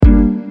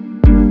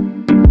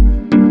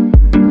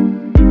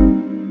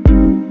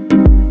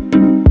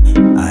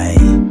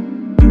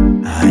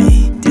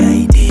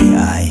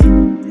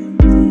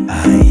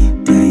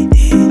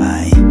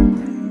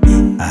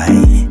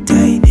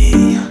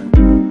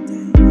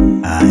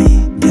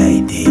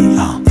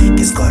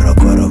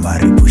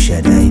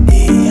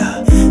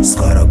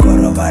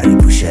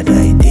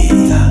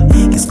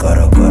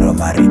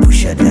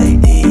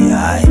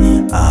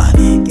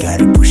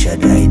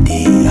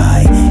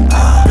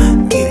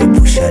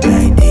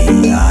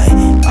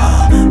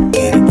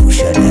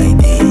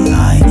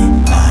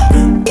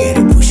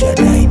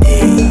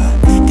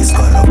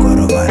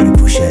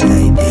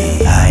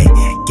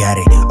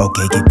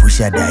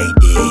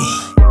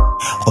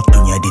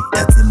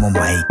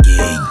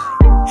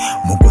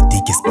Mukoti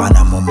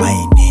kispana mo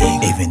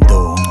mining. Even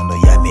though no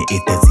yami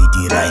it's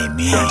easy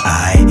rhyming.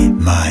 I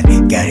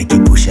man, gotta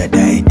keep push a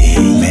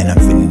dAE-DEi. Man, I'm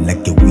feeling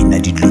like a winner,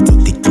 did lots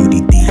of take to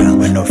the dealer.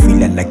 When I'm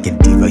feeling like a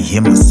diva,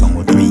 hear my song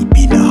with three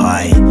been a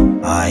high.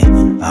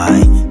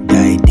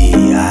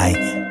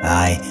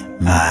 dAE-DEi,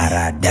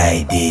 Mara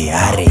dAE-DEi,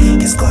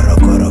 Hare. Skoro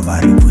koro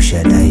mari push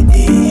a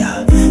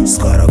dAE-DEi.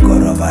 Skoro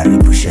koro mari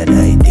push a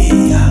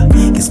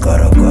dAE-DEi.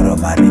 Skoro koro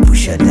mari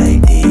push a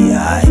dAE-DEi.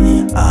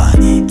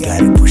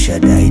 Gotta push a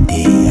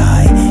dAE-DEi.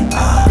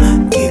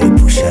 Get it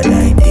push a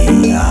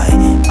dAE-DEi.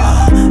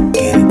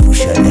 Get it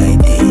push a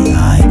dAE-DEi.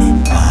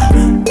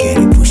 Get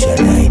it push a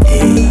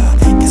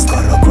dAE-DEi.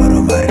 Skoro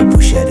koro mari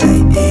push a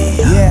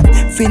dAE-DEi. Yeah,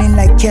 feeling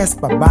like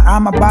Casper, but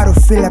I'm about to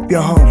fill up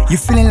your home. You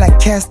feeling like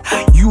Casper,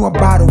 you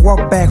about to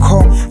walk back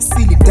home.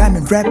 Silly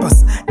diamond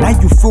rappers, now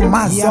you feel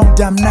my zone.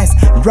 Damn nice,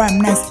 rhyme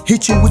nice,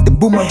 hit you with the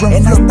boomerang.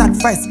 And I start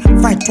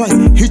fight twice,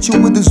 hit you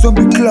with the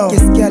zombie claw.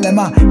 Hit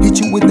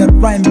you with the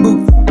rhyme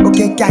book.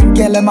 Okay,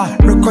 Kakelema,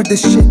 record the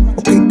shit.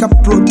 Okay, can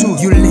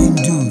produce. You lame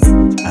dudes.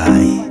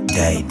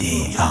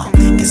 dAE-DEi,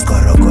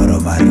 Skoro koro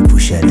mari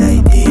push a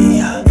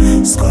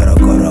dAE-DEi. Skoro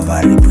koro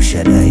mari push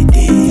a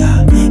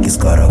dAE-DEi.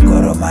 Skoro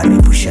koro mari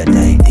push a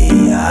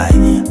dAE-DEi.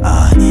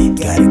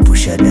 Gotta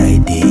push a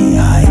dAE-DEi.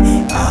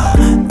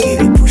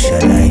 Get it push a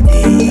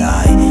dAE-DEi.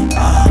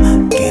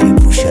 Get it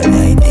push a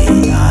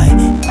dAE-DEi.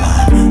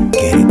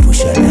 Get it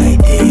push a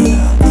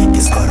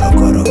dAE-DEi. Skoro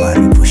koro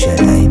mari push a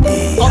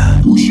dAE-DEi.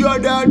 Push a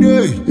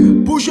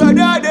dAE-DEi, push a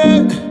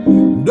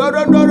dAE-DEi.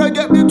 Dora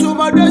get me to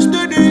my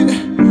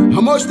destiny.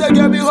 How much they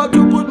get me hard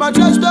to put my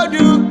chest on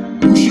you.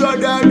 Push a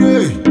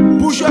dAE-DEi,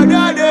 push a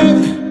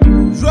dAE-DEi.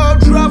 Road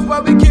draft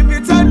but we keep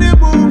it on the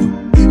move.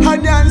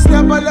 And then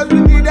step and let me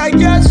need I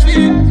guess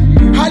feel.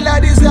 I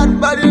like this hot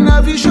body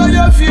now we show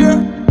your fear.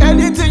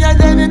 Anything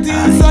and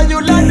anything so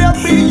you let them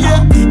be,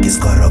 yeah.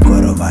 Skoro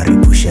koro mari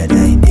push a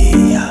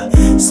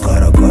dAE-DEi.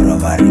 Skoro koro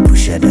mari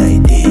push a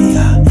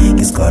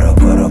dAE-DEi. Skoro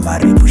koro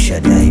mari push a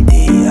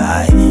dAE-DEi.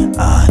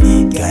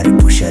 Gotta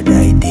push a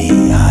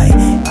dAE-DEi.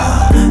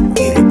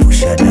 Get it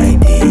push a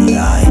dAE-DEi.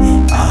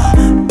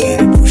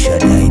 Get it push a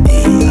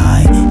dAE-DEi.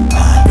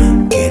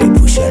 Get it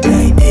push a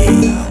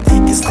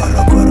dAE-DEi.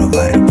 Skoro koro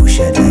mari push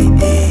a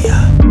dAE-DEi.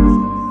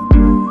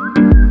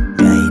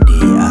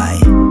 dAE-DEi.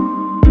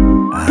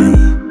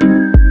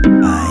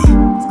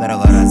 Skoro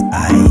koro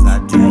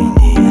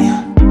dAE-DEi.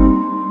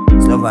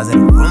 Slow